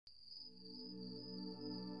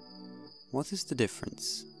What is the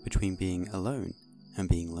difference between being alone and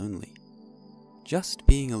being lonely? Just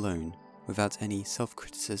being alone without any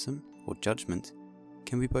self-criticism or judgment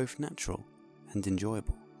can be both natural and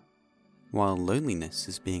enjoyable, while loneliness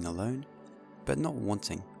is being alone but not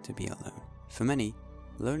wanting to be alone. For many,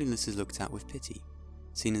 loneliness is looked at with pity,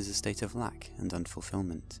 seen as a state of lack and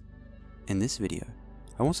unfulfillment. In this video,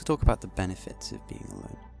 I want to talk about the benefits of being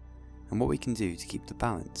alone and what we can do to keep the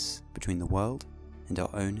balance between the world and our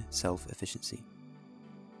own self-efficiency.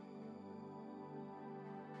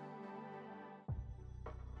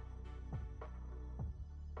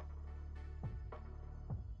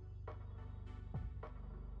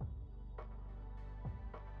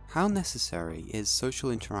 How necessary is social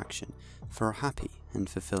interaction for a happy and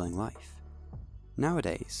fulfilling life?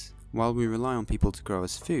 Nowadays, while we rely on people to grow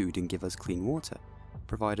us food and give us clean water,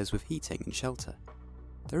 provide us with heating and shelter,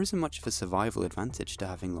 there isn't much of a survival advantage to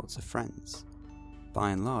having lots of friends.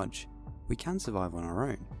 By and large, we can survive on our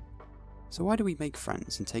own. So why do we make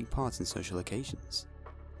friends and take part in social occasions?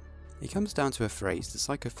 It comes down to a phrase the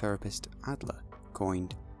psychotherapist Adler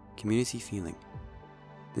coined community feeling.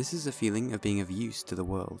 This is a feeling of being of use to the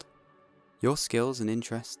world. Your skills and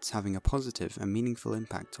interests having a positive and meaningful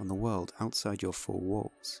impact on the world outside your four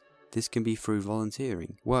walls. This can be through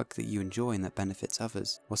volunteering, work that you enjoy and that benefits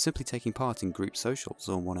others, or simply taking part in group socials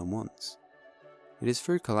or one-on-ones. It is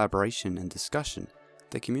through collaboration and discussion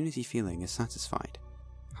that community feeling is satisfied.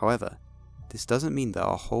 However, this doesn't mean that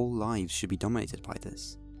our whole lives should be dominated by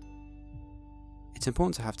this. It's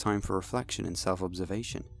important to have time for reflection and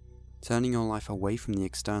self-observation, turning your life away from the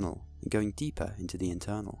external and going deeper into the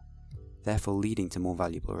internal, therefore leading to more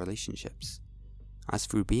valuable relationships. As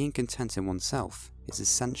through being content in oneself is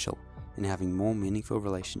essential in having more meaningful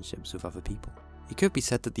relationships with other people. It could be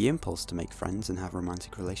said that the impulse to make friends and have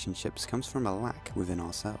romantic relationships comes from a lack within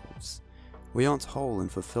ourselves. We aren't whole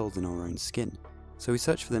and fulfilled in our own skin, so we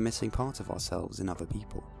search for the missing part of ourselves in other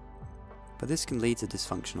people. But this can lead to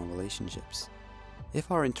dysfunctional relationships.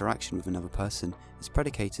 If our interaction with another person is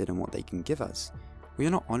predicated on what they can give us, we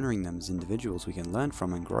are not honouring them as individuals we can learn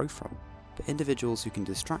from and grow from, but individuals who can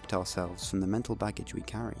distract ourselves from the mental baggage we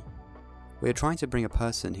carry. We are trying to bring a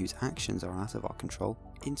person whose actions are out of our control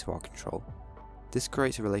into our control. This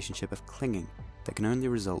creates a relationship of clinging that can only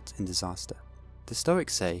result in disaster. The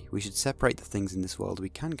Stoics say we should separate the things in this world we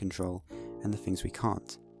can control and the things we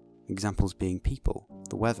can't, examples being people,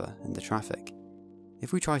 the weather, and the traffic.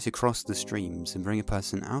 If we try to cross the streams and bring a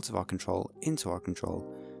person out of our control into our control,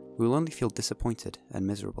 we will only feel disappointed and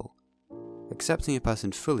miserable. Accepting a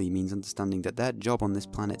person fully means understanding that their job on this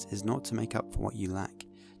planet is not to make up for what you lack,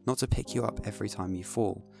 not to pick you up every time you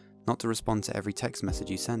fall, not to respond to every text message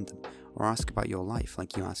you send them, or ask about your life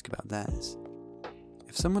like you ask about theirs.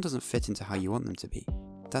 If someone doesn't fit into how you want them to be,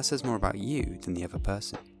 that says more about you than the other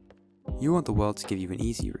person. You want the world to give you an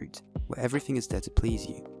easy route, where everything is there to please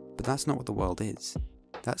you, but that's not what the world is.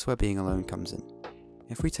 That's where being alone comes in.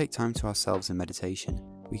 If we take time to ourselves in meditation,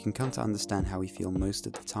 we can come to understand how we feel most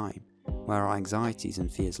of the time, where our anxieties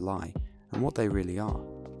and fears lie, and what they really are,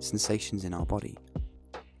 sensations in our body.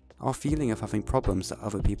 Our feeling of having problems that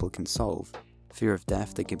other people can solve, fear of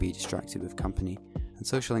death that can be distracted with company, and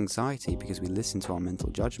social anxiety because we listen to our mental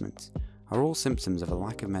judgments, are all symptoms of a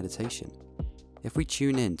lack of meditation. If we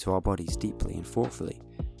tune in to our bodies deeply and thoughtfully,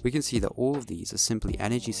 we can see that all of these are simply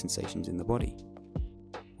energy sensations in the body.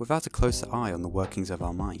 Without a closer eye on the workings of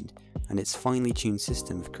our mind, and its finely tuned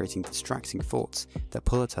system of creating distracting thoughts that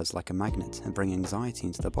pull at us like a magnet and bring anxiety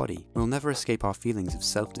into the body, we'll never escape our feelings of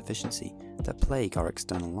self-deficiency that plague our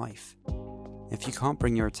external life. If you can't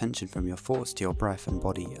bring your attention from your thoughts to your breath and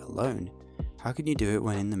body alone, how can you do it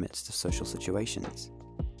when in the midst of social situations?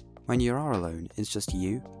 When you are alone, it's just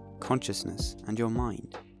you, consciousness, and your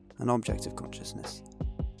mind, an object of consciousness.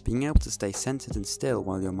 Being able to stay centered and still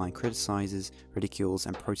while your mind criticizes, ridicules,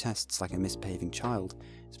 and protests like a misbehaving child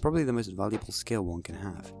is probably the most valuable skill one can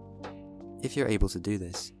have. If you're able to do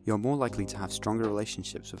this, you're more likely to have stronger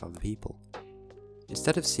relationships with other people.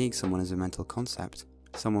 Instead of seeing someone as a mental concept,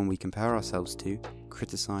 someone we compare ourselves to,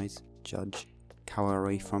 criticize, judge, cower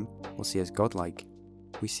away from, or see as godlike,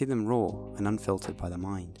 we see them raw and unfiltered by the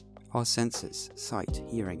mind. Our senses, sight,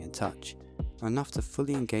 hearing, and touch, are enough to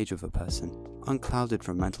fully engage with a person, unclouded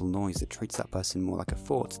from mental noise that treats that person more like a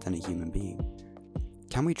thought than a human being.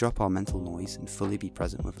 Can we drop our mental noise and fully be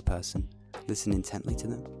present with a person, listen intently to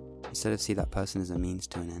them, instead of see that person as a means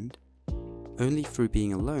to an end? Only through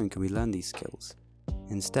being alone can we learn these skills.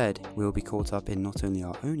 Instead, we will be caught up in not only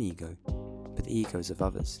our own ego, but the egos of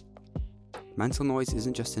others. Mental noise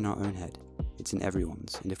isn't just in our own head, it's in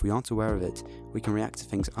everyone's, and if we aren't aware of it, we can react to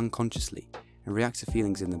things unconsciously and react to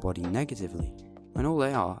feelings in the body negatively when all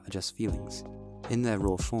they are just feelings. In their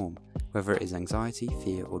raw form, whether it is anxiety,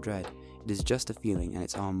 fear or dread, it is just a feeling and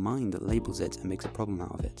it's our mind that labels it and makes a problem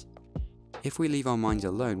out of it. If we leave our minds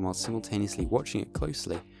alone while simultaneously watching it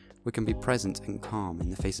closely, we can be present and calm in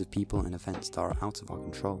the face of people and events that are out of our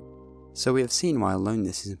control. So we have seen why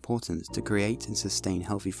aloneness is important to create and sustain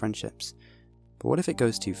healthy friendships. But what if it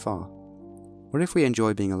goes too far? What if we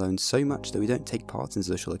enjoy being alone so much that we don't take part in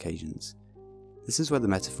social occasions? This is where the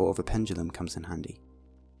metaphor of a pendulum comes in handy.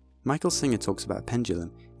 Michael Singer talks about a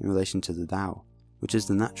pendulum in relation to the Tao, which is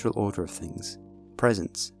the natural order of things: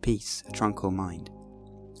 presence, peace, a tranquil mind.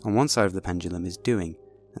 On one side of the pendulum is doing,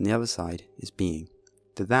 and the other side is being.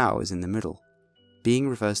 The Tao is in the middle. Being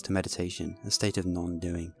refers to meditation, a state of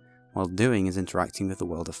non-doing, while doing is interacting with the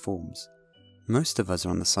world of forms. Most of us are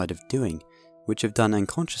on the side of doing, which if done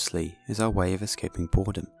unconsciously is our way of escaping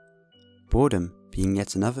boredom. Boredom being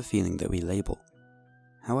yet another feeling that we label.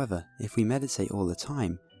 However, if we meditate all the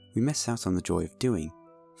time, we miss out on the joy of doing,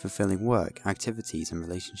 fulfilling work, activities and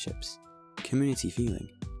relationships, community feeling.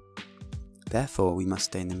 Therefore, we must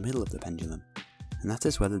stay in the middle of the pendulum, and that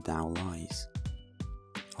is where the Tao lies.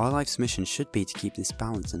 Our life's mission should be to keep this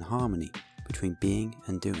balance and harmony between being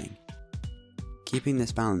and doing. Keeping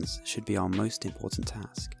this balance should be our most important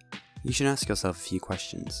task. You should ask yourself a few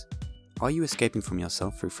questions. Are you escaping from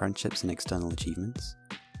yourself through friendships and external achievements?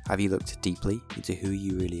 Have you looked deeply into who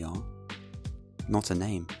you really are? Not a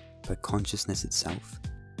name, but consciousness itself?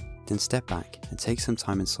 Then step back and take some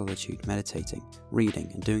time in solitude meditating, reading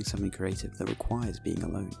and doing something creative that requires being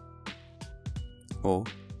alone. Or,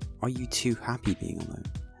 are you too happy being alone?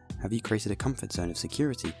 Have you created a comfort zone of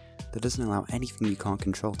security that doesn't allow anything you can't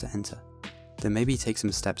control to enter? Then maybe take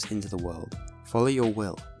some steps into the world, follow your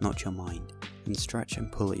will, not your mind, and stretch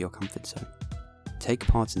and pull at your comfort zone. Take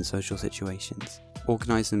part in social situations,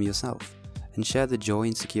 organise them yourself, and share the joy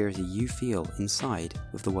and security you feel inside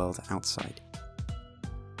with the world outside.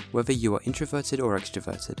 Whether you are introverted or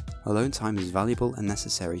extroverted, alone time is valuable and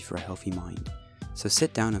necessary for a healthy mind. So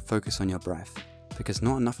sit down and focus on your breath, because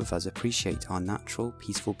not enough of us appreciate our natural,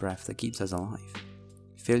 peaceful breath that keeps us alive.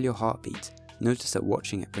 Feel your heartbeat, notice that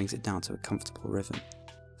watching it brings it down to a comfortable rhythm.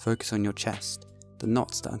 Focus on your chest, the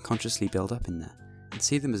knots that unconsciously build up in there, and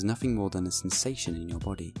see them as nothing more than a sensation in your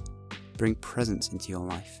body. Bring presence into your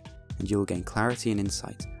life, and you will gain clarity and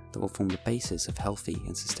insight that will form the basis of healthy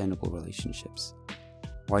and sustainable relationships.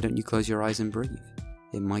 Why don't you close your eyes and breathe?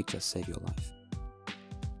 It might just save your life.